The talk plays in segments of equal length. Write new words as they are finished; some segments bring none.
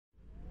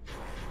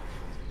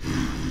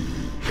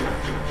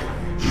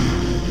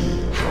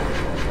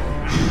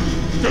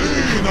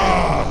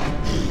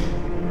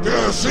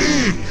Der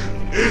Sieg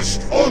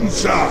ist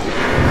unser!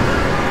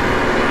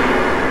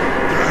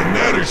 Der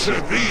närrische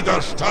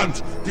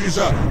Widerstand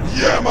dieser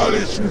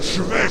jämmerlichen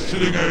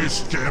Schwächlinge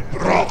ist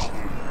gebrochen.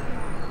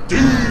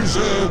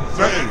 Diese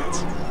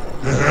Welt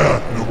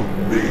gehört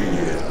nun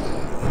mir,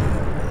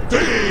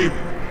 dem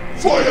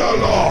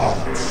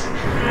Feuerlord.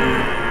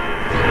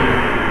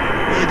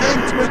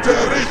 Beginnt mit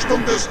der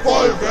Richtung des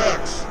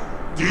Bollwerks.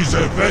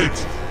 Diese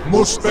Welt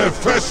muss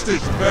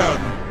befestigt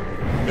werden.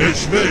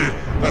 Ich will,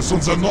 dass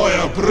unser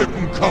neuer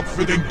Brückenkopf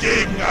für den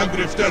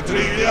Gegenangriff der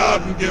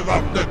Trilliarden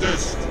gewappnet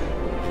ist.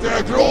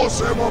 Der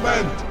große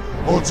Moment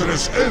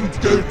unseres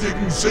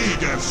endgültigen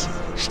Sieges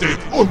steht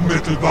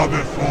unmittelbar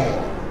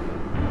bevor.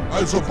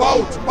 Also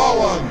baut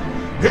Mauern,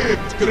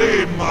 hebt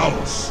Gräben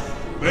aus.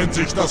 Wenn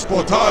sich das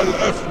Portal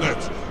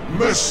öffnet,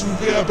 müssen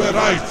wir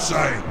bereit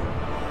sein.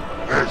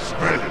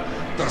 Ich will,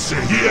 dass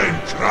ihr hier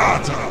im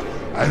Krater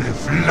eine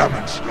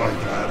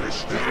Flammenschleuder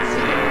errichtet.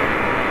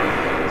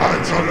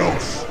 Also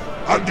los,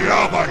 an die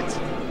Arbeit.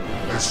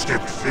 Es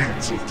gibt viel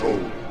zu tun.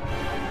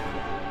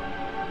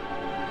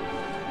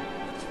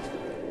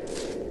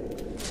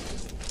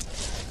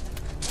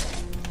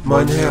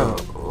 Mein Herr,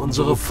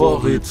 unsere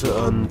Vorräte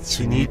an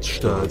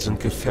Zenitstahl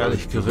sind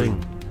gefährlich gering.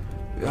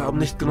 Wir haben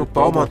nicht genug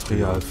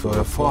Baumaterial für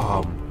euer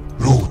Vorhaben.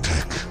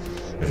 Grazek,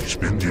 ich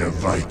bin dir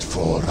weit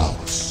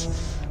voraus.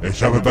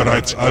 Ich habe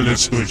bereits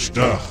alles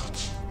durchdacht.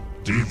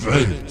 Die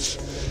Welt,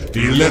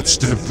 die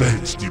letzte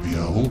Welt, die wir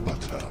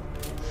erobert haben.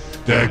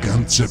 Der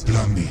ganze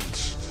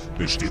Planet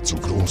besteht zu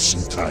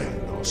großen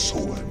Teilen aus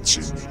hohem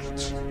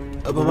Zenit.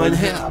 Aber mein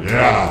Herr...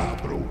 Ja,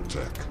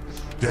 Grazek.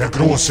 Der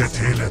große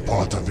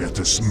Teleporter wird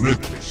es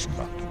möglich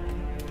machen.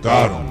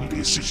 Darum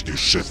ließ ich die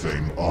Schiffe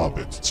im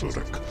Orbit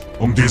zurück,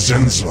 um die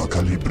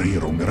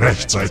Sensorkalibrierung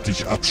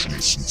rechtzeitig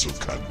abschließen zu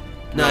können.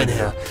 Nein,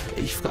 Herr,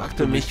 ich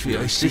fragte mich, wie ihr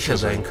euch sicher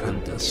sein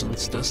könnt, dass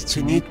uns das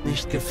Zenit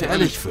nicht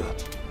gefährlich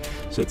wird.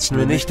 Sitzen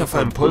wir nicht auf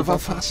einem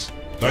Pulverfass?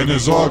 Deine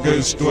Sorge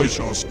ist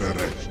durchaus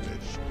berechtigt.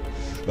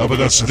 Aber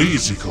das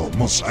Risiko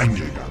muss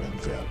eingegangen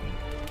werden.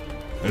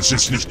 Es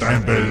ist nicht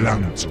dein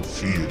Belang, zu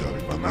viel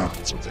darüber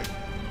nachzudenken.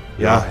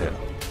 Ja, Herr.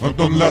 Und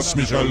nun lass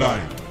mich allein.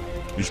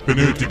 Ich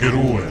benötige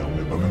Ruhe, um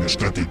über meine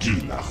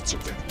Strategie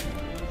nachzudenken.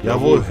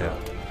 Jawohl, Herr.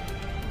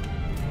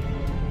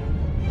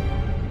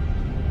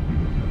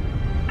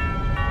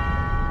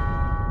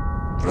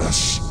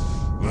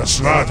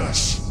 Was war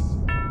das?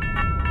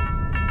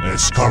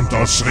 Es kommt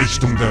aus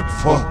Richtung der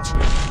Pforte.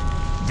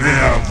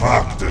 Wer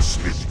wagt es,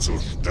 mich zu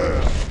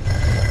stören?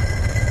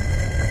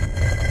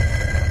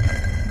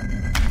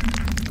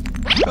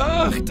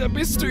 Ach, da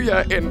bist du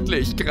ja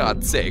endlich,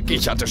 Grazek.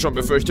 Ich hatte schon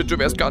befürchtet, du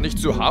wärst gar nicht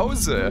zu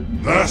Hause.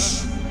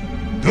 Was?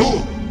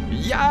 Du?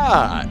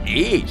 Ja,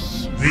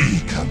 ich. Wie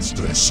kannst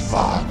du es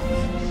wagen,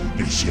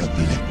 mich hier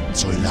blicken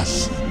zu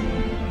lassen?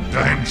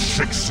 Dein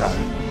Schicksal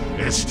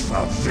ist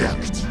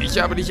verwirkt.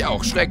 Ich habe dich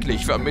auch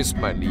schrecklich vermisst,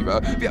 mein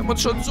Lieber. Wir haben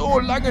uns schon so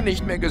lange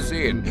nicht mehr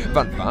gesehen.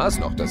 Wann war es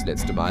noch das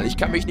letzte Mal? Ich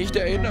kann mich nicht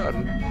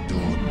erinnern. Du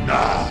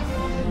Narr,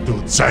 du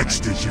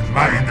zeigst dich in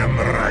meinem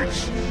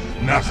Reich.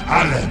 Nach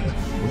allem,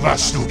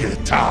 was du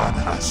getan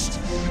hast.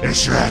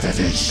 Ich werde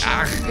dich...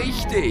 Ach,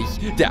 richtig.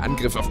 Der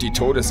Angriff auf die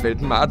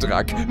Todeswelt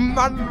Madrak.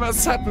 Mann,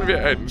 was hatten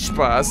wir einen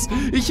Spaß.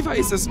 Ich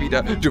weiß es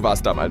wieder. Du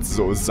warst damals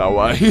so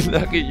sauer,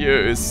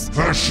 hilariös.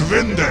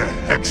 Verschwinde,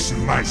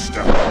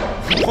 Hexenmeister.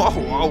 Wow,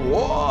 wow,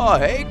 wow.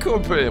 Hey,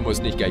 Kumpel,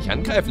 muss nicht gleich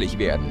handgreiflich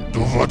werden. Du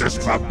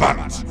wurdest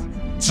verbannt.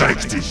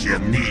 Zeig dich hier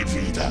nie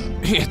wieder.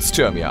 Jetzt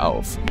hör mir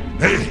auf.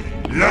 Hey,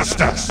 lass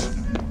das.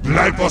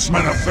 Bleib aus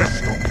meiner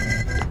Festung.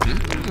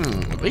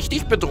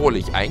 Richtig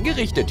bedrohlich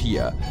eingerichtet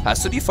hier.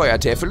 Hast du die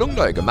Feuertäfelung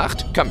neu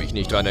gemacht? Kann mich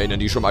nicht daran erinnern,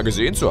 die schon mal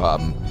gesehen zu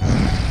haben.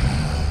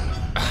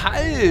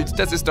 Halt,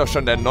 das ist doch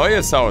schon dein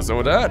neues Haus,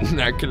 oder?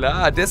 Na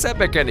klar, deshalb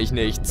erkenne ich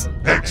nichts.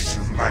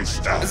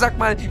 Hexenmeister. Sag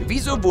mal,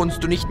 wieso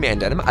wohnst du nicht mehr in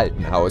deinem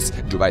alten Haus?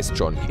 Du weißt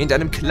schon, in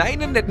deinem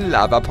kleinen, netten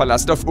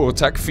Lavapalast auf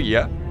Urtak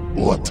 4?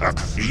 Urtak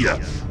 4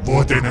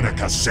 wurde in eine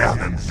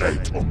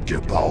Kasernenwelt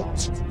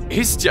umgebaut.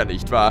 Ist ja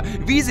nicht wahr,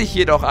 wie sich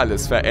jedoch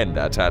alles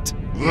verändert hat.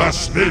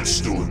 Was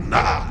willst du,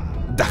 Narr?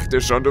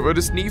 Dachte schon, du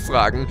würdest nie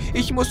fragen.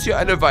 Ich muss hier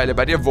eine Weile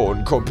bei dir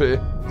wohnen, Kumpel.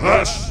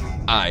 Was?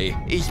 Ei,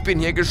 ich bin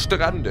hier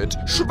gestrandet,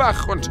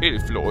 schwach und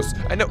hilflos.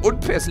 Eine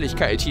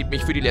Unpässlichkeit hielt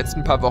mich für die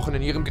letzten paar Wochen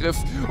in ihrem Griff.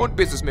 Und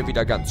bis es mir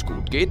wieder ganz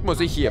gut geht, muss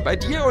ich hier bei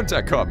dir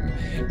unterkommen.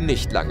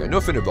 Nicht lange,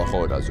 nur für eine Woche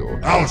oder so.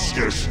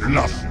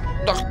 Ausgeschlossen.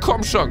 Doch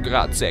komm schon,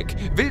 Grazek.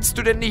 Willst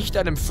du denn nicht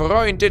einem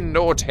Freund in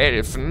Not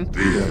helfen?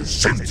 Wir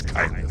sind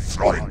keine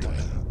Freunde.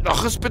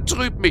 Doch es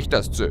betrübt mich,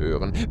 das zu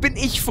hören. Bin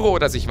ich froh,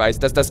 dass ich weiß,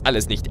 dass das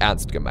alles nicht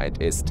ernst gemeint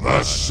ist.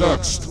 Was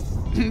sagst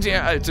du?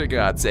 Der alte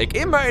Grazek,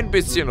 immer ein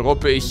bisschen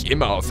ruppig,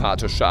 immer auf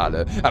harte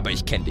Schale. Aber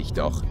ich kenn dich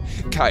doch.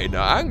 Keine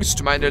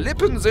Angst, meine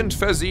Lippen sind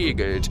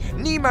versiegelt.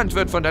 Niemand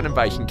wird von deinem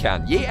weichen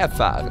Kern je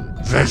erfahren.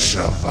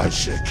 Welcher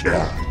weiche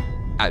Kerl?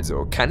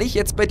 Also, kann ich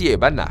jetzt bei dir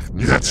übernachten?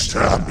 Jetzt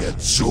hör mir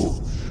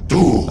zu.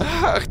 Du!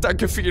 Ach,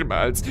 danke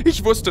vielmals.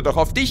 Ich wusste doch,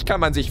 auf dich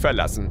kann man sich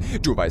verlassen.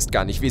 Du weißt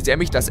gar nicht, wie sehr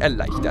mich das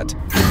erleichtert.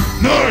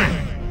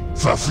 Nein!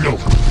 Verflucht!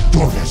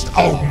 Du wirst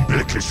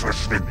augenblicklich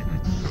verschwinden.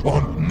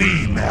 und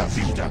nie mehr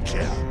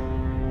wiederkehren.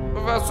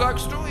 Was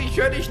sagst du? Ich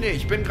höre dich nicht.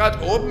 Ich bin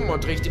gerade oben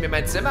und richte mir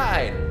mein Zimmer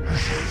ein.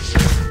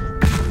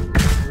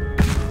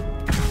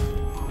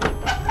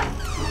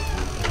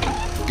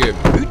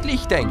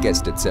 Gemütlich, dein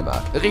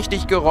Gästezimmer.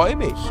 Richtig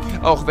geräumig.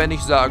 Auch wenn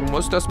ich sagen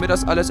muss, dass mir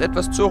das alles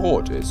etwas zu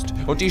rot ist.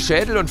 Und die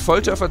Schädel- und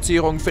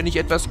Folterverzierungen finde ich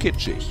etwas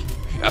kitschig.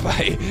 Aber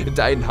hey,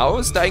 dein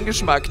Haus, dein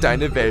Geschmack,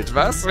 deine Welt,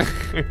 was?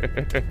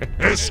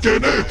 Es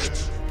genügt!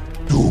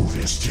 Du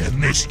wirst hier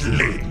nicht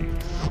leben.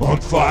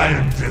 Und vor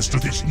allem wirst du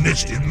dich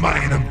nicht in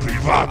meinem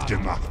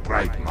Privatgemach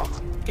breit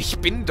machen. Ich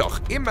bin doch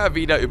immer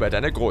wieder über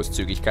deine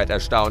Großzügigkeit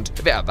erstaunt.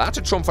 Wer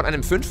erwartet schon von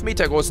einem 5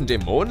 Meter großen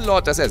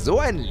Dämonenlord, dass er so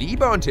ein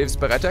lieber und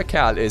hilfsbereiter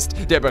Kerl ist,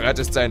 der bereit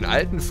ist, seinen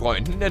alten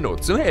Freunden in der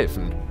Not zu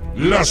helfen?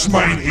 Lass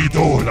mein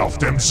Idol auf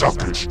dem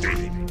Sockel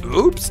stehen.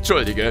 Ups,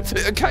 entschuldige.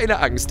 Keine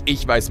Angst,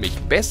 ich weiß mich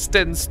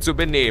bestens zu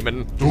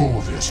benehmen.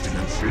 Du wirst in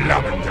den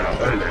Flammen der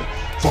Hölle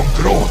vom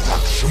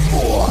Grazek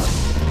schmoren.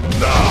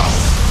 Na!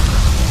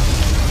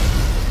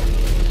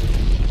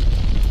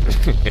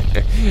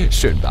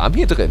 Schön warm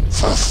hier drin.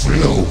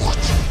 Verflucht!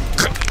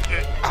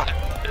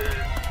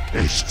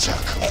 Ich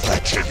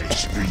zerquetsche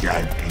dich wie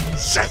ein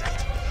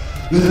Insekt.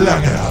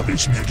 Lange habe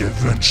ich mir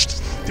gewünscht,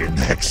 den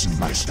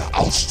Hexenmeister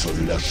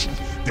auszulöschen,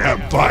 der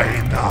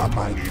beinahe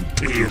mein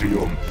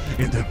Imperium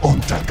in den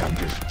Untergang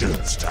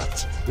gestürzt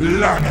hat.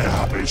 Lange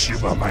habe ich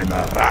über meine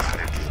Rache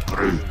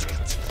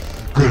gebrütet.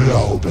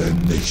 Glaube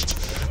nicht,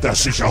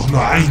 dass ich auch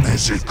nur eine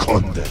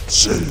Sekunde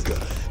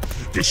zögere,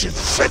 dich in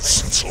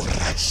Fetzen zu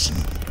reißen.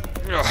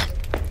 Ja,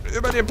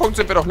 über den Punkt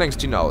sind wir doch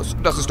längst hinaus.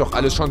 Das ist doch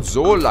alles schon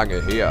so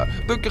lange her.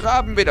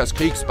 Begraben wir das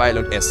Kriegsbeil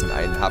und essen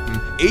einen Happen.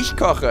 Ich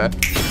koche.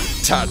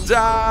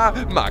 Tada!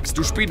 Magst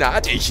du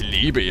Spinat? Ich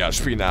liebe ja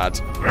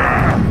Spinat.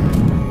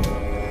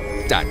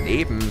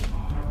 Daneben.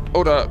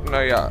 Oder,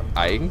 naja,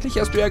 eigentlich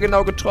hast du ja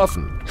genau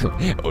getroffen.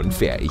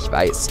 Unfair, ich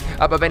weiß.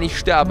 Aber wenn ich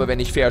sterbe, wenn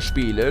ich fair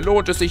spiele,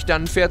 lohnt es sich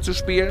dann, fair zu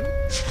spielen?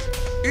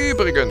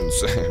 Übrigens,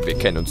 wir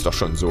kennen uns doch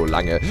schon so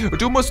lange.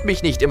 Du musst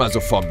mich nicht immer so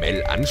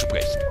formell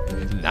ansprechen.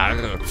 Narr,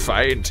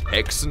 Feind,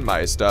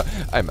 Hexenmeister.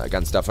 Einmal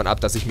ganz davon ab,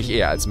 dass ich mich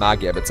eher als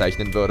Magier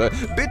bezeichnen würde.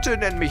 Bitte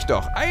nenn mich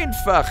doch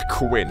einfach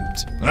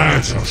Quint.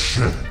 Also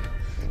schön.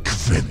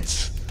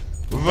 Quint,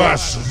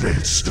 was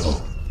willst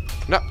du?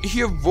 Na,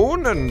 hier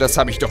wohnen, das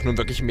habe ich doch nun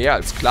wirklich mehr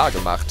als klar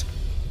gemacht.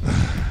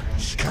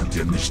 Ich kann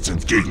dir nichts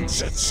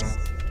entgegensetzen.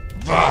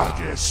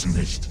 Wage es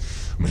nicht,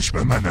 mich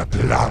bei meiner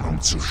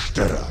Planung zu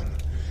stören.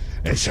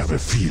 Ich habe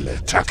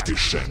viele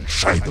taktische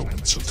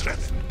Entscheidungen zu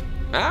treffen.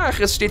 Ach,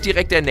 es steht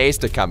direkt der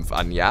nächste Kampf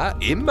an, ja?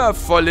 Immer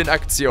voll in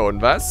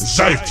Aktion, was?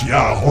 Seit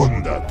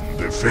Jahrhunderten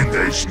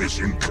befinde ich mich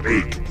im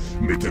Krieg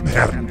mit dem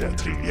Herrn der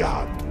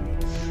Trilliarden.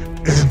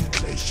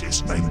 Endlich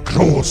ist mein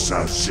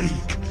großer Sieg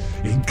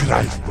in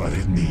greifbare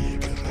Nähe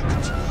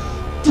gerückt.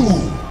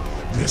 Du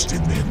wirst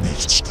ihn mir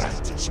nicht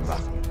streitig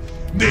machen.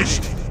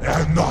 Nicht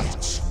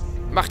erneut.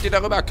 Mach dir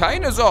darüber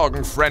keine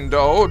Sorgen,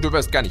 Friendo. Du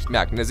wirst gar nicht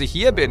merken, dass ich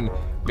hier bin.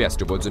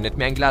 Wärst du wohl so nett,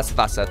 mir ein Glas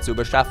Wasser zu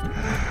beschaffen?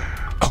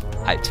 Oh,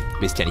 halt.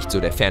 Bist ja nicht so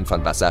der Fan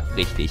von Wasser.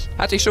 Richtig.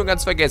 Hatte ich schon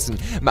ganz vergessen.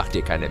 Mach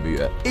dir keine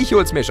Mühe. Ich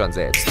hol's mir schon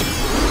selbst.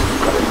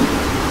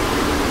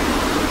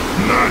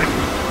 Nein!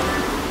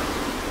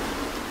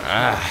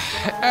 Ah,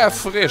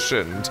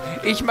 erfrischend.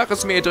 Ich mache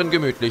es mir hier drin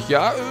gemütlich,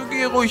 ja?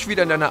 Geh ruhig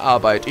wieder in deine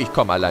Arbeit. Ich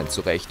komme allein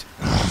zurecht.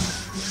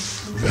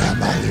 Wer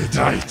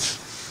maledeit.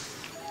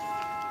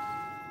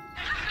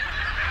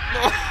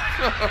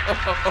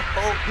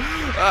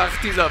 Ach,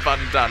 dieser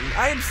Wandan.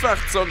 Einfach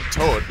zum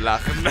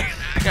Totlachen.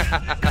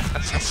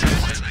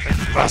 Verflucht.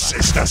 Was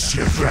ist das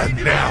hier für ein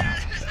Lärm?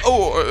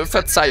 Oh,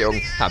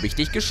 Verzeihung. Habe ich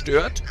dich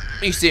gestört?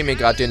 Ich sehe mir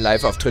gerade den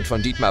Live-Auftritt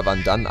von Dietmar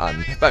Wandan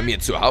an. Bei mir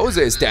zu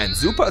Hause ist er ein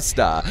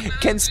Superstar.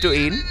 Kennst du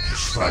ihn?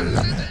 Ich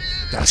verlange,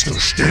 dass du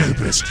still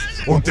bist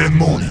und den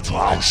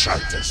Monitor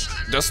ausschaltest.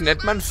 Das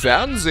nennt man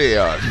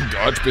Fernseher.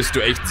 Gott, bist du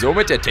echt so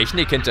mit der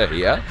Technik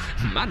hinterher?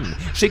 Mann,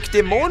 schickt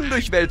Dämonen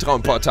durch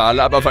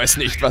Weltraumportale, aber weiß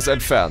nicht, was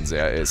ein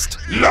Fernseher ist.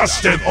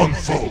 Lass den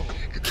Unfug!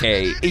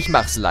 Okay, ich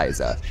mach's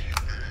leiser.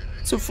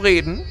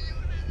 Zufrieden?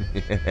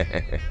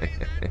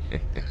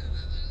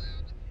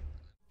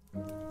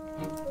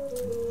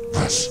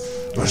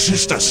 Was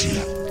ist das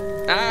hier?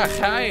 Ach,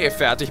 hi,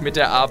 fertig mit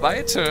der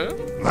Arbeit?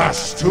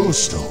 Was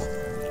tust du?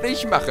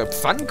 Ich mache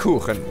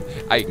Pfannkuchen.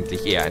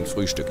 Eigentlich eher ein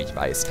Frühstück, ich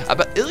weiß.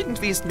 Aber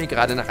irgendwie ist mir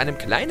gerade nach einem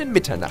kleinen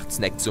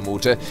Mitternachtssnack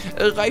zumute.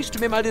 Reichst du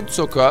mir mal den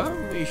Zucker?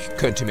 Ich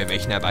könnte mir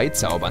welchen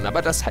herbeizaubern,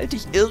 aber das halte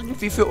ich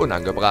irgendwie für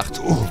unangebracht.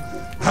 Du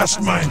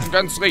hast mein...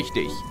 Ganz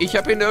richtig. Ich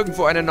habe hier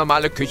nirgendwo eine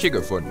normale Küche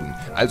gefunden.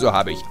 Also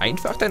habe ich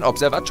einfach dein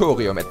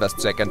Observatorium etwas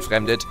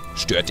zweckentfremdet.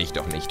 Stört dich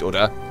doch nicht,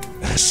 oder?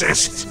 Es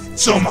ist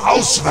zum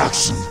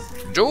Auswachsen.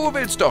 Du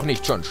willst doch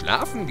nicht schon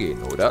schlafen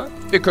gehen, oder?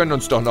 Wir können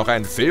uns doch noch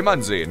einen Film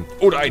ansehen.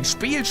 Oder ein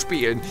Spiel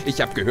spielen.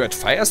 Ich habe gehört,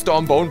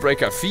 Firestorm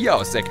Bonebreaker 4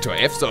 aus Sektor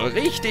F soll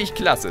richtig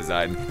klasse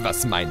sein.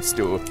 Was meinst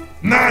du?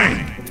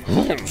 Nein!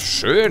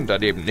 Schön,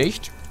 daneben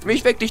nicht.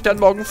 Ich weck dich dann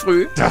morgen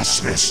früh.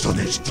 Das wirst du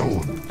nicht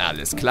tun.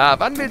 Alles klar,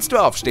 wann willst du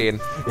aufstehen?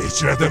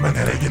 Ich werde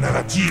meine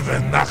regenerative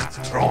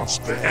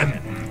Nachttrance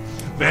beenden,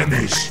 wenn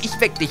ich...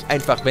 Ich weck dich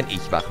einfach, wenn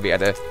ich wach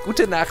werde.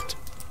 Gute Nacht.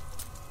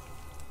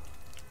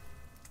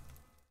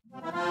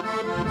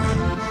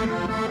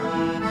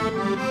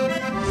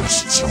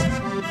 Was zum...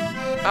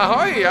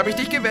 Ahoi, hab ich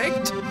dich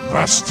geweckt?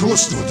 Was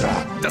tust du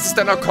da? Das ist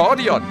ein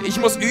Akkordeon. Ich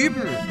muss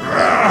üben.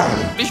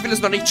 Ich will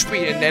es noch nicht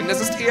spielen nennen.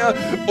 Es ist eher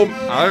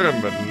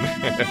umarmen.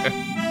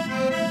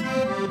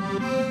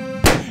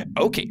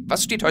 Okay,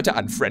 was steht heute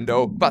an,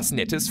 Friendo? Was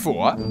Nettes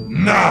vor?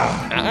 Na!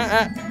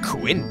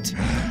 Quint.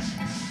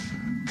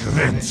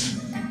 Quint.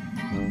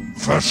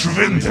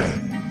 Verschwinde.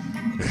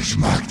 Ich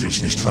mag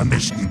dich nicht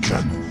vernichten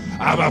können.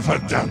 Aber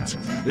verdammt,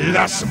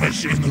 lass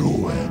mich in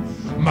Ruhe.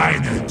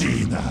 Meine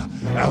Diener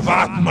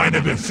erwarten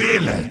meine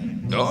Befehle.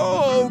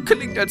 Oh,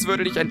 klingt, als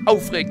würde dich ein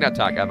aufregender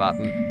Tag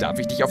erwarten. Darf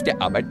ich dich auf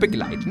der Arbeit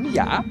begleiten,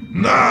 ja?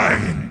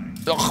 Nein!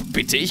 Doch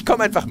bitte, ich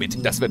komme einfach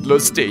mit. Das wird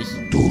lustig.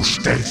 Du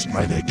stellst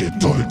meine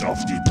Geduld auf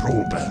die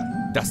Probe.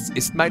 Das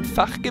ist mein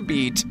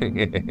Fachgebiet.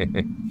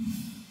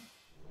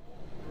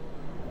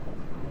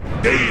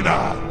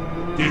 Diener!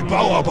 Die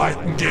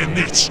Bauarbeiten gehen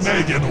nicht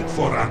schnell genug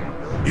voran.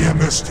 Ihr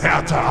müsst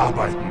härter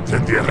arbeiten,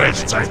 wenn wir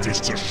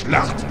rechtzeitig zur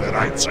Schlacht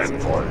bereit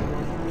sein wollen.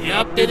 Ihr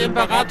habt den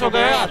Imperator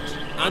gehört.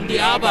 An die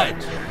Arbeit.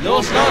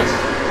 Los, los!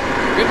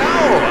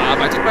 Genau,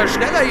 arbeitet mal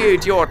schneller, ihr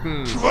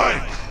Idioten.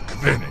 Schweig,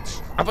 Quint.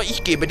 Aber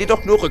ich gebe dir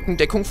doch nur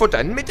Rückendeckung vor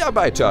deinen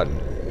Mitarbeitern.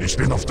 Ich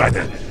bin auf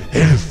deine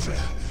Hilfe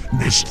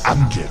nicht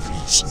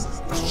angewiesen.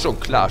 Schon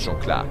klar, schon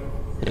klar.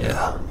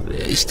 Ja,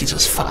 wer ist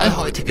dieses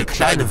fahlhäutige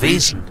kleine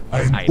Wesen?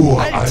 Ein Ein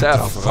uralter alter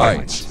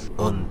Feind.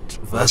 Und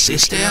was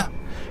ist er?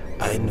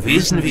 Ein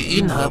Wesen wie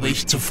ihn habe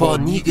ich zuvor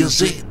nie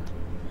gesehen.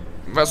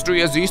 Was du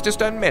hier siehst,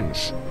 ist ein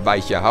Mensch.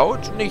 Weiche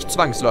Haut, nicht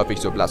zwangsläufig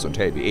so blass und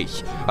hell wie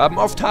ich. Haben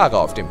oft Haare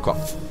auf dem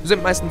Kopf.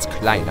 Sind meistens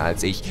kleiner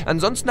als ich.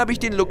 Ansonsten habe ich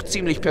den Look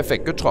ziemlich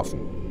perfekt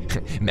getroffen.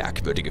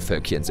 Merkwürdige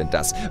Völkchen sind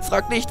das.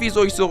 Frag nicht,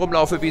 wieso ich so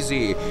rumlaufe wie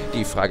sie.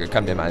 Die Frage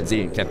kann mir mal ein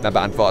Seelenklempner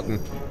beantworten.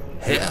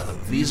 Herr,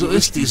 wieso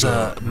ist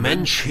dieser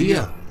Mensch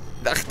hier?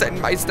 Ach,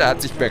 dein Meister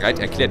hat sich bereit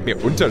erklärt,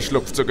 mir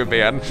Unterschlupf zu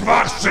gewähren.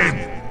 Schwachsinn!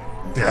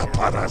 Der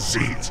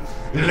Parasit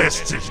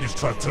lässt sich nicht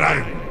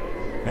vertreiben.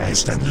 Er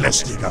ist ein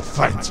lästiger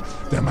Feind,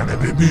 der meine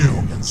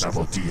Bemühungen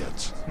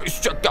sabotiert.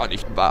 Ist ja gar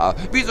nicht wahr.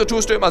 Wieso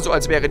tust du immer so,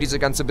 als wäre diese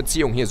ganze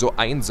Beziehung hier so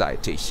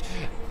einseitig?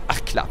 Ach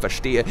klar,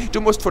 verstehe.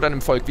 Du musst vor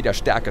deinem Volk wieder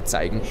Stärke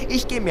zeigen.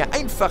 Ich gehe mir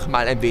einfach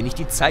mal ein wenig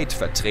die Zeit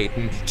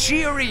vertreten.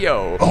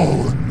 Cheerio!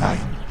 Oh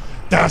nein,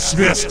 das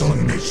wirst du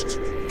nicht.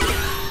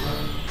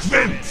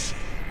 Quint!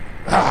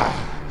 Ah,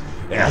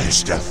 er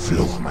ist der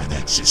Fluch meiner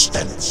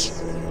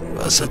Existenz.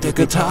 Was hat er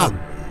getan?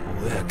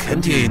 Woher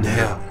kennt ihr ihn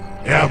her?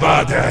 Er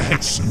war der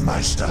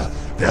Hexenmeister,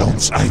 der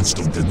uns einst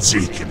um den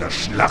Sieg in der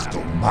Schlacht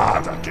um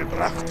Marder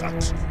gebracht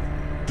hat.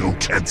 Du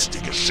kennst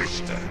die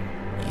Geschichte.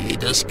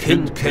 Jedes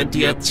Kind kennt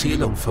die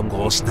Erzählung vom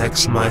großen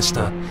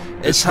Hexenmeister.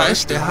 Es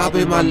heißt, er habe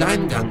im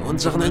Alleingang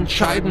unseren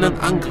entscheidenden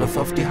Angriff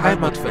auf die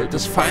Heimatwelt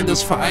des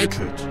Feindes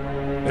vereitelt.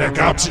 Er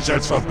gab sich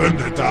als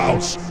Verbündeter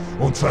aus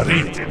und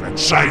verriet im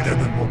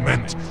entscheidenden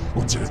Moment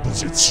unsere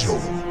Position.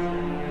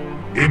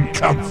 Im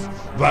Kampf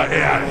war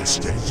er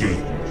es, der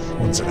jeden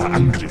unserer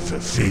Angriffe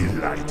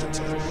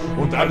fehlleitete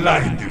und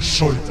allein die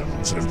Schuld an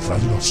unserem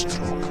Verlust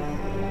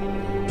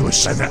trug. Durch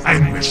seine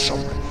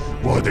Einmischung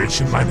wurde ich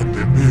in meinen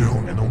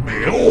Bemühungen um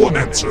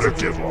Äonen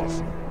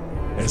zurückgeworfen.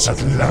 Es hat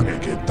lange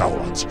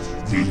gedauert,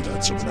 wieder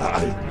zu meiner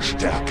alten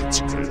Stärke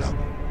zu gelangen.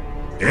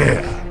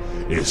 Er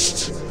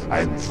ist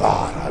ein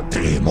wahrer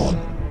Dämon.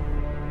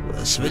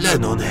 Was will er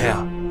nun,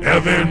 Herr?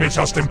 Er will mich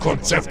aus dem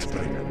Konzept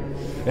bringen.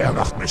 Er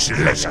macht mich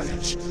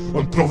lächerlich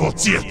und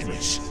provoziert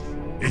mich.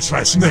 Ich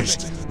weiß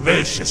nicht,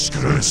 welches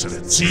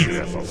größere Ziel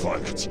er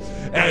verfolgt.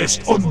 Er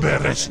ist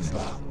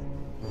unberechenbar.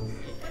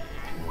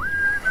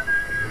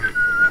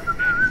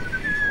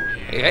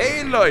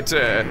 Hey,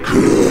 Leute!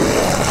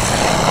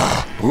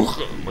 Huch,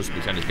 muss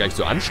mich ja nicht gleich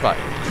so anschreien.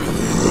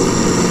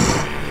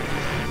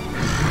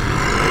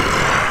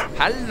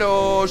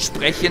 Hallo,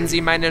 sprechen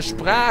Sie meine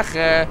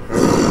Sprache?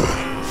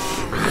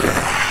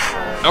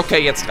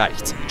 Okay, jetzt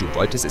reicht's. Du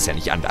wolltest es ja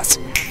nicht anders.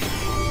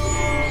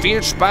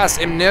 Viel Spaß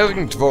im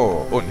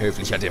Nirgendwo,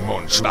 unhöflicher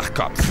Dämon,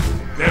 Schwachkopf.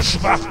 Der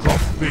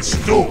Schwachkopf bist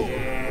du.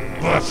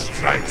 Was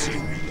treibt sie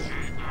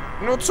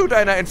wieder? Nur zu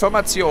deiner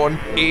Information,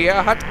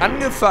 er hat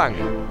angefangen.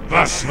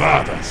 Was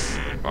war das?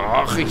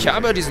 Och, ich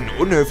habe diesen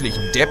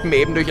unhöflichen Deppen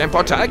eben durch ein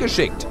Portal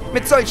geschickt.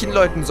 Mit solchen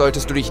Leuten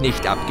solltest du dich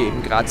nicht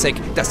abgeben, Grazek.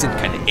 Das sind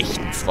keine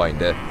echten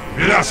Freunde.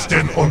 Lass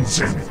den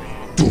Unsinn.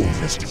 Du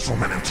wirst dich von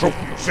meinen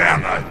Truppen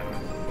fernhalten.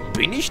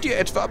 Bin ich dir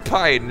etwa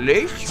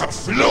peinlich?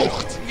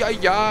 Verflucht!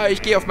 Ja,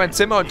 ich gehe auf mein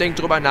Zimmer und denke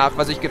drüber nach,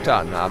 was ich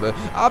getan habe.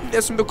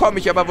 Abendessen bekomme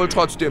ich aber wohl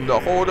trotzdem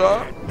noch,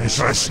 oder? Ich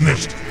weiß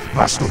nicht,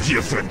 was du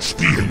hier für ein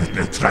Spiel mit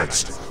mir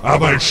treibst,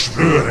 aber ich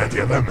schwöre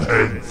dir beim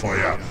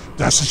Höllenfeuer,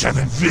 dass ich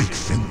einen Weg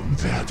finden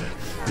werde,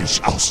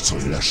 dich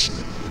auszulöschen,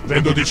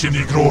 wenn du dich in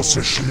die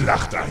große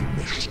Schlacht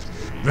einmischst.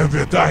 Wenn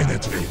wir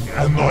deinetwegen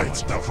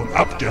erneut davon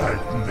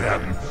abgehalten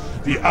werden,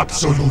 die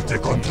absolute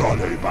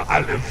Kontrolle über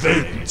alle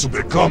Welten zu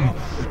bekommen,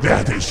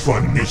 werde ich vor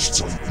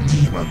nichts und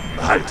niemandem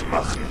Halt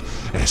machen,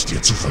 es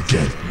dir zu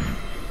vergelten.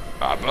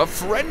 Aber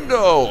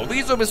Friendo,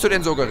 wieso bist du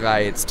denn so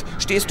gereizt?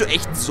 Stehst du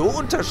echt so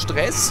unter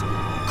Stress?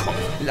 Komm,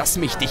 lass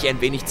mich dich ein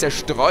wenig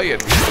zerstreuen.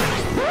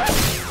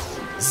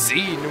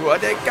 Sieh nur,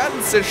 der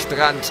ganze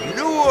Strand,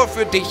 nur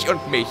für dich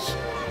und mich.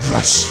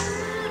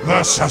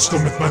 Was hast du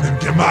mit meinem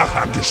Gemach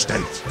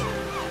angestellt?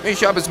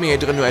 Ich habe es mir hier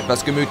drin nur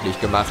etwas gemütlich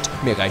gemacht.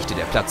 Mir reichte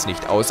der Platz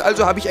nicht aus,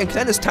 also habe ich ein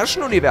kleines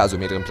Taschenuniversum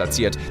hier drin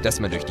platziert, das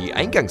man durch die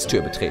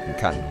Eingangstür betreten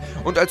kann.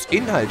 Und als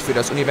Inhalt für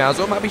das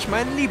Universum habe ich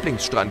meinen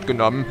Lieblingsstrand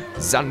genommen.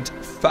 Sand,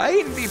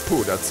 fein wie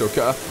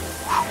Puderzucker.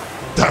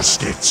 Das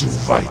geht zu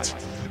weit.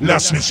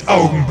 Lass mich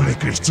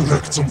augenblicklich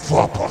zurück zum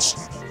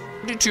Vorposten.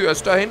 Die Tür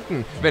ist da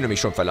hinten. Wenn du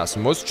mich schon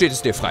verlassen musst, steht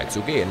es dir frei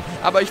zu gehen.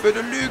 Aber ich würde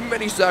lügen,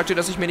 wenn ich sagte,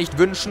 dass ich mir nicht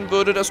wünschen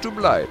würde, dass du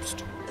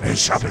bleibst.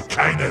 Ich habe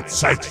keine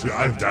Zeit für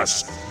all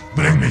das.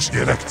 Bring mich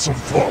direkt zum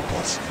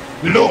Vorposten.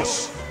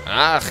 Los!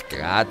 Ach,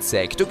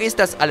 Grazek, du gehst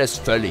das alles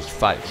völlig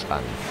falsch an.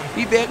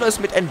 Wie wäre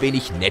es mit ein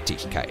wenig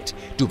Nettigkeit?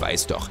 Du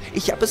weißt doch,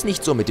 ich habe es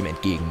nicht so mit dem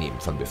Entgegennehmen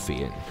von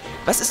Befehlen.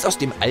 Was ist aus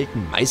dem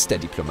alten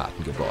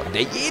Meisterdiplomaten geworden,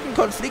 der jeden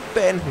Konflikt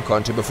beenden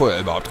konnte, bevor er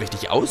überhaupt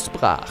richtig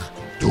ausbrach?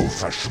 Du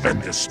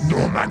verschwendest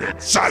nur meine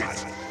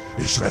Zeit.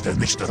 Ich werde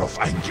nicht darauf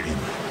eingehen.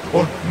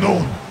 Und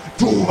nun,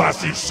 tu,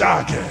 was ich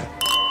sage.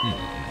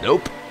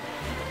 Nope.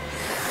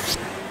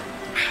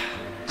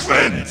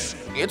 Quint!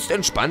 Jetzt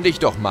entspann dich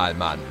doch mal,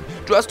 Mann.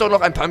 Du hast doch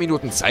noch ein paar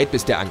Minuten Zeit,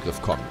 bis der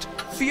Angriff kommt.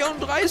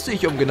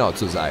 34, um genau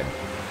zu sein.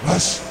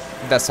 Was?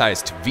 Das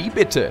heißt, wie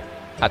bitte?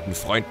 Hat ein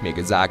Freund mir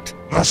gesagt.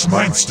 Was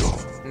meinst du?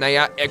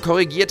 Naja, er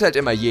korrigiert halt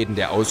immer jeden,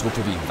 der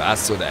Ausrufe wie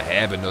was oder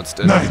hä benutzt.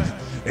 Nein,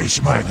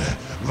 ich meine,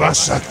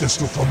 was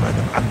sagtest du von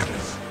meinem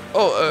Angriff?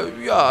 Oh,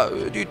 ja,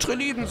 die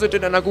Triliden sind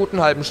in einer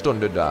guten halben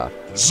Stunde da.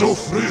 So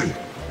früh?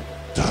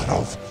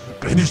 Darauf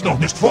bin ich noch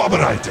nicht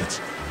vorbereitet.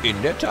 In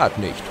der Tat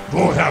nicht.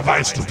 Woher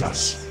weißt du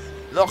das?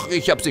 Doch,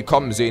 ich habe sie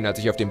kommen sehen, als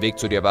ich auf dem Weg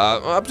zu dir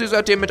war. Hab sie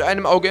seitdem mit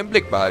einem Auge im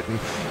Blick behalten.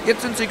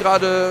 Jetzt sind sie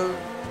gerade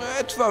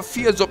etwa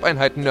 4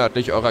 Subeinheiten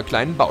nördlich eurer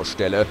kleinen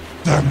Baustelle.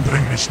 Dann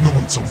bring mich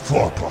nun zum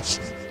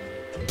Vorposten.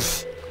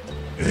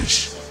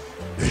 Ich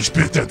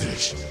bitte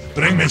dich,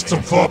 bring mich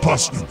zum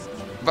Vorposten.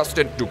 Was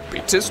denn, du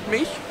bittest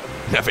mich?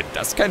 Na, wenn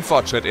das kein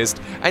Fortschritt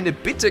ist. Eine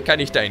Bitte kann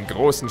ich deinen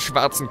großen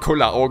schwarzen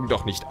Kulleraugen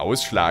doch nicht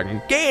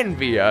ausschlagen. Gehen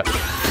wir!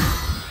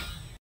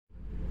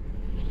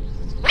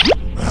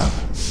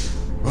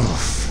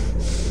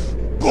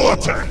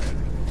 Grazek!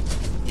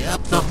 Ihr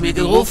habt nach mir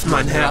gerufen,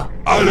 mein Herr.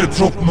 Alle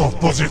Truppen auf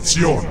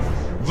Position.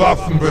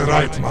 Waffen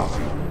bereit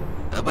machen.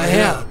 Aber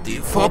Herr, die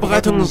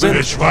Vorbereitungen sind...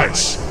 Ich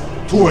weiß.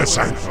 Tu es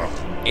einfach.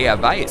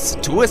 Er weiß,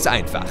 tu es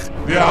einfach.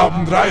 Wir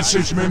haben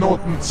 30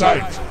 Minuten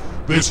Zeit,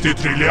 bis die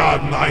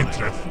Trilliarden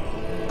eintreffen.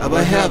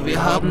 Aber Herr,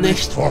 wir haben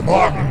nicht... Vor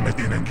morgen mit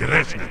ihnen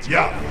gerechnet,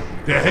 ja.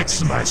 Der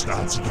Hexenmeister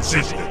hat sie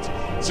gesichtet.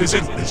 Sie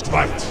sind nicht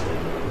weit.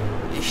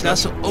 Ich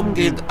lasse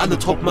umgehend alle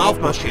Truppen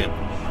aufmarschieren.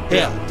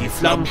 Herr, die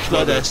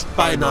Flammenschleuder ist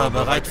beinahe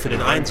bereit für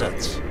den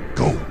Einsatz.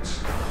 Gut.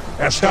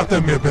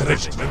 Erstatte mir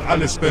Bericht, wenn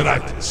alles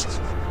bereit ist.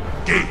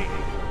 Geh!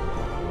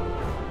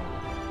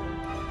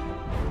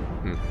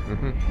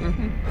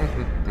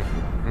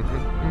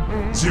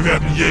 Sie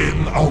werden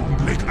jeden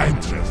Augenblick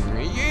eintreffen.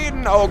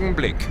 Jeden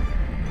Augenblick.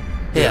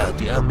 Herr,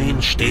 die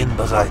Armeen stehen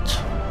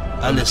bereit.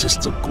 Alles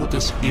ist so gut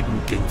es eben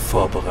ging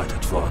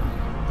vorbereitet worden.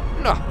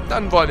 Na,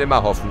 dann wollen wir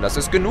mal hoffen, dass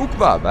es genug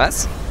war,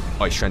 was?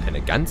 Euch scheint eine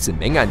ganze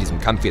Menge an diesem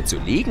Kampf hier zu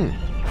liegen.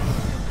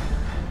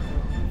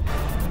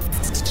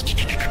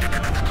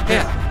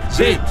 Herr,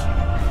 seht!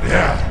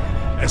 Ja,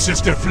 es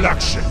ist der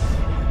Flaggschiff.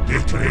 Die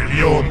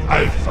Trillion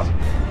Alpha.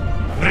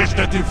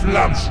 Richtet die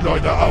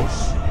Flammschleuder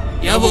aus.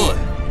 Jawohl!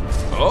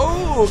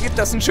 Oh, gibt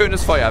das ein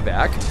schönes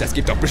Feuerwerk? Das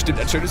gibt doch bestimmt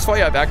ein schönes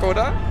Feuerwerk,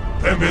 oder?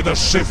 Wenn wir das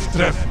Schiff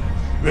treffen,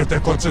 wird der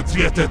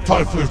konzentrierte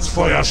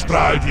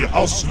Teufelsfeuerstrahl die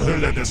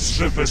Außenhülle des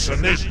Schiffes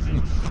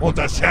vernichten und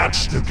das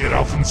Herzstück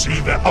ihrer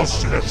Offensive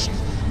auslöschen,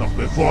 noch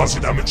bevor sie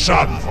damit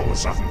Schaden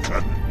verursachen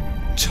können.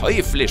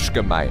 Teuflisch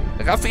gemein,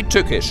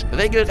 raffi-tückisch,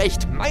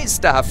 regelrecht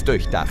meisterhaft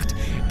durchdacht.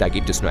 Da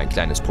gibt es nur ein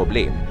kleines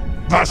Problem.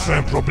 Was für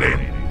ein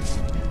Problem?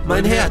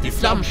 Mein Herr, die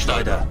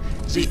Flammenschleuder.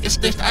 Sie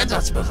ist nicht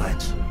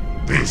einsatzbereit.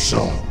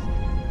 Wieso?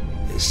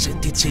 Es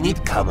sind die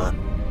Zenitkammern.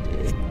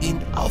 Der in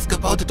ihnen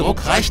aufgebaute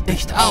Druck reicht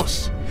nicht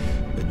aus.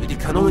 Wenn wir die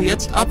Kanone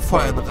jetzt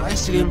abfeuern,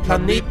 reißt sie den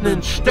Planeten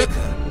in Stücke.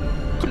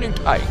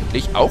 Klingt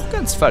eigentlich auch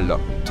ganz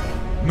verlockend.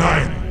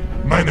 Nein,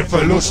 meine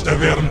Verluste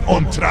wären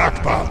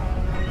untragbar.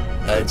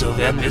 Also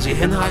werden wir sie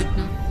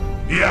hinhalten?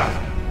 Ja,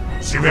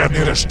 sie werden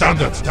ihre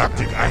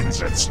Standardtaktik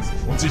einsetzen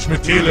und sich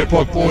mit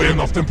Teleportbojen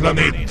auf den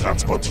Planeten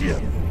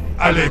transportieren.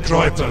 Alle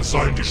Kräuter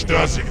sollen die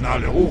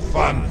Störsignale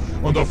hochfahren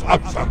und auf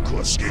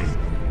Abfangkurs gehen.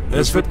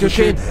 Es wird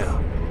geschehen, Herr.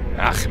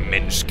 Ach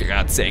Mensch,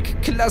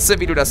 Grazek, klasse,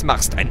 wie du das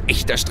machst, ein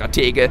echter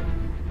Stratege.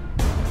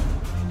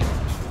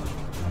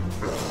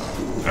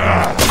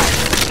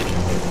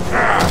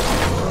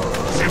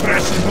 Sie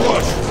brechen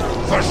durch!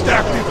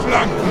 Verstärkt die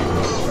Flanken!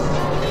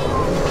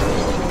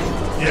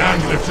 Ihr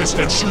Angriff ist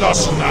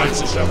entschlossener,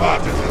 als ich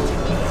erwartet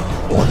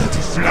hatte. Ohne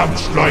die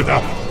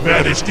Flammenschleuder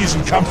werde ich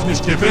diesen Kampf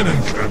nicht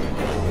gewinnen können.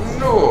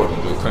 Nun,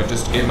 du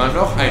könntest immer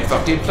noch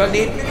einfach den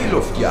Planeten in die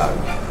Luft jagen.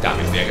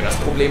 Damit wäre das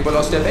Problem wohl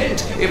aus der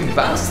Welt, im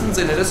wahrsten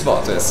Sinne des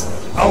Wortes.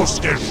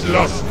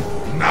 Ausgeschlossen.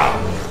 Na.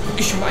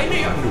 Ich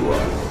meine ja nur.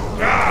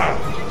 Ja,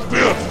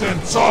 spürt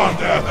den Zorn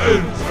der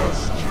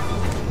Höllenfürst.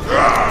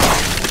 Ja.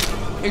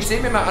 Ich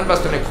sehe mir mal an,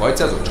 was deine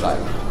Kreuzer so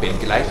treiben. Bin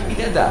gleich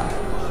wieder da.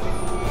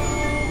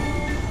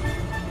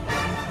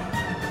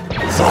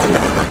 Volle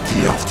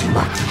Energie auf die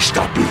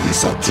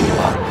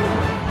Magiestabilisatoren.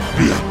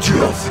 Wir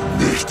dürfen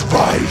nicht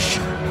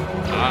weichen.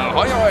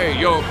 Ahoi, hoi,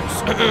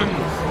 Jungs.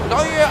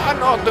 Neue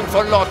Anordnung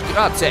von Lord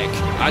Grazek.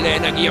 Alle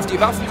Energie auf die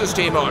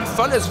Waffensysteme und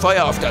volles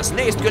Feuer auf das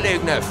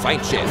nächstgelegene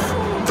Feindschiff.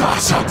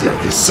 Das hat er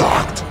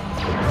gesagt.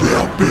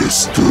 Wer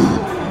bist du?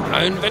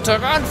 Ein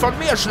Veteran von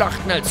mehr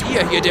Schlachten als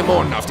ihr hier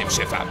Dämonen auf dem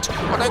Schiff habt.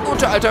 Und ein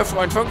guter alter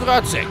Freund von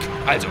Grazek.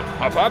 Also,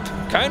 hopp hopp,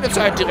 keine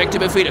Zeit, direkte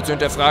Befehle zu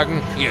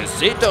hinterfragen. Ihr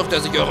seht doch,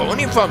 dass ich eure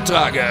Uniform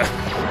trage.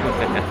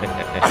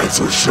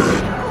 Also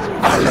schön.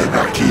 Alle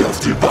Energie auf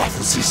die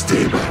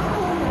Waffensysteme.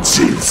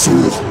 Ziel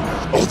suchen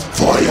und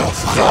Feuer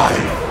frei.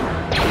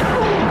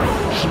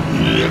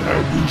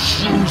 Schwere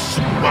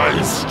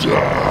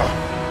Beschussmeister.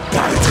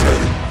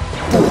 Beitreten.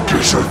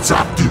 Bogenschütze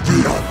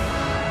aktivieren.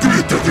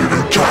 Bietet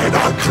ihnen kein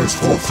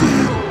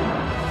Angriffsprofil.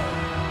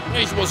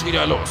 Ich muss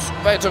wieder los.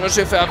 Weitere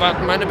Schiffe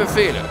erwarten meine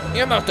Befehle.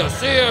 Ihr macht das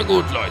sehr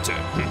gut, Leute.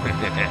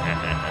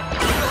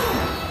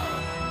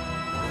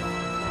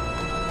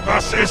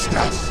 Was ist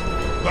das?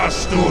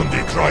 Was tun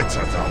die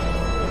Kreuzer da?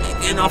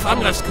 Die gehen auf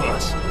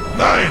Angriffskurs.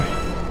 Nein,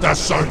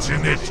 das sollen sie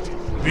nicht.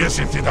 Wir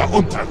sind in der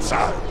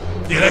Unterzahl.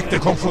 Direkte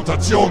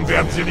Konfrontation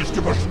werden sie nicht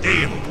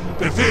überstehen.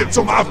 Befehl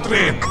zum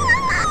Abdrehen.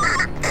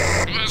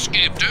 Was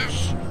gibt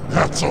es?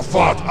 Hört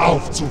sofort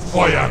auf zu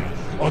feuern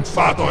und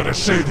fahrt eure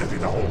Schilde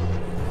wieder hoch.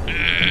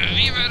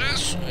 Wie war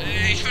das?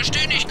 Ich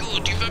verstehe nicht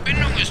gut. Die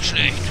Verbindung ist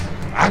schlecht.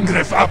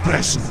 Angriff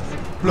abbrechen.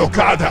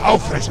 Blockade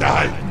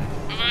aufrechterhalten.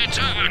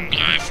 Weiter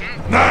angreifen?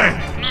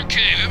 Nein!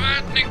 Okay, wir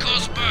behalten den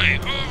Kurs bei.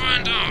 Over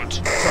and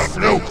out.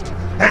 Verflucht!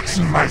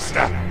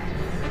 Hexenmeister!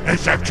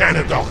 Ich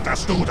erkenne doch,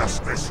 dass du das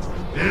bist.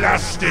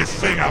 Lass die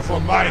Finger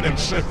von meinen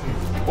Schiffen,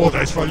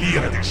 oder ich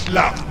verliere die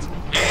Schlacht.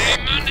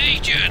 Mann,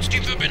 echt jetzt?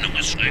 Die Verbindung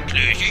ist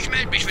schrecklich. Ich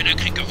melde mich, wenn der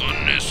Krieg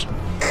gewonnen ist.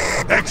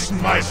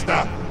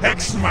 Hexenmeister!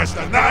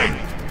 Hexenmeister, nein!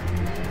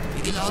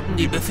 Wie lauten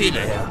die Befehle,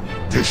 Herr?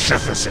 Die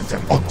Schiffe sind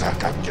dem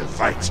Untergang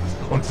geweiht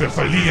und wir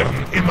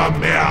verlieren immer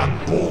mehr an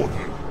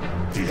Boden.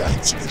 Die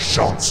einzige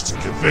Chance zu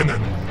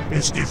gewinnen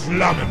ist die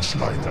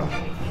Flammenschleuder.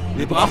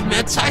 Wir brauchen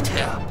mehr Zeit,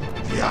 Herr.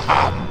 Wir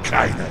haben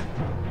keine.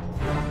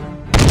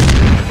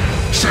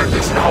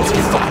 Schilde sind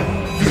aufgefallen.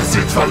 Wir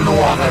sind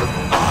verloren.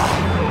 Ah,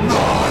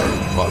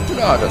 nein.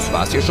 Hoppla, das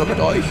war's hier schon mit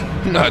euch?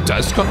 Na,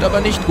 das kommt aber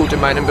nicht gut in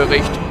meinem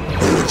Bericht.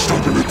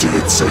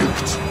 Stabilität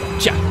sinkt.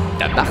 Tja,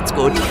 dann macht's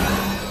gut.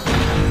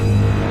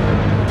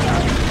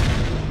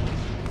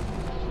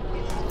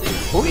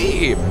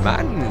 Hui,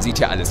 Mann, sieht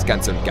ja alles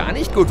ganz und gar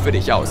nicht gut für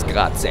dich aus,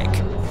 Grazek.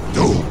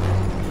 Du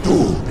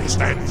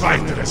bist ein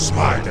weiteres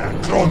Mal der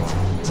Grund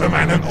für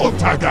meinen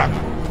Untergang.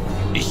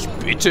 Ich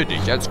bitte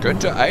dich, als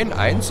könnte ein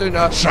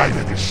Einzelner...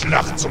 Scheide die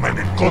Schlacht zu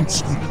meinen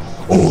Gunsten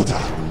oder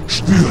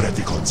spüre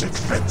die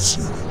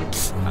Konsequenzen.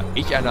 Pff, hab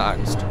ich eine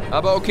Angst.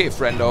 Aber okay,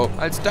 Friendo,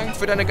 als Dank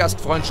für deine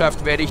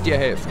Gastfreundschaft werde ich dir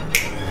helfen.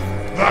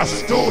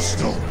 Was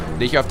tust du?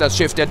 Dich auf das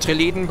Schiff der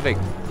Triliden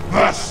bringen.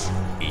 Was?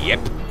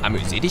 Jep,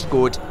 amüsier dich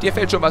gut. Dir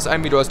fällt schon was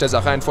ein, wie du aus der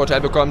Sache einen Vorteil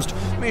bekommst.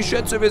 Ich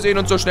schätze, wir sehen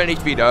uns so schnell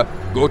nicht wieder.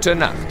 Gute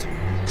Nacht.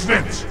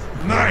 Quint,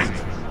 nein,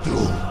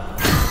 du.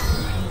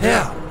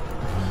 Herr,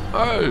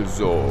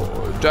 Also,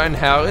 dein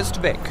Herr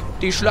ist weg.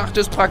 Die Schlacht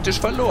ist praktisch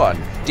verloren.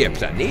 Der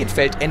Planet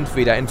fällt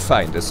entweder in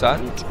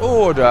Feindeshand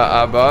oder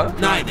aber...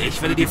 nein,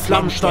 ich werde die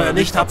Flammensteuer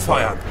nicht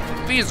abfeuern.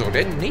 Wieso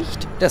denn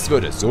nicht? Das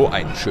würde so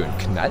einen schönen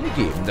Knall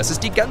geben, dass es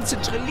die ganze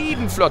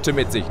Trilidenflotte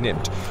mit sich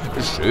nimmt.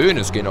 Schön,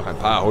 es gehen noch ein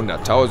paar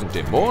 100.000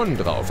 Dämonen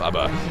drauf,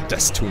 aber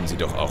das tun sie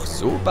doch auch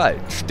so bald,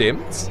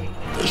 stimmt's?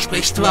 Du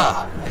sprichst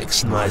wahr,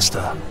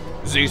 Hexenmeister.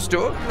 Siehst du?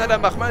 Na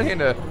dann mach mal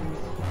hinne.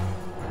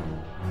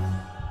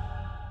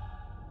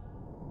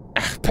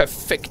 Ach,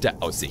 perfekte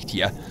Aussicht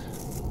hier.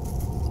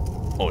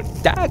 Und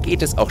da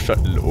geht es auch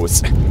schon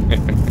los.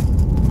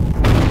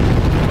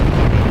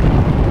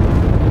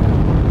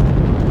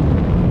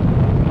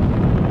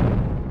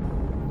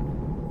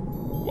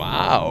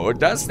 Wow,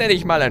 das nenne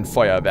ich mal ein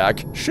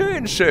Feuerwerk.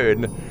 Schön,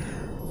 schön.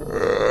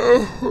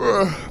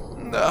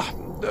 Na,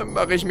 dann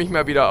mache ich mich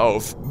mal wieder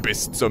auf.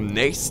 Bis zum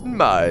nächsten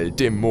Mal,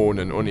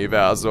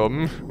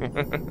 Dämonenuniversum.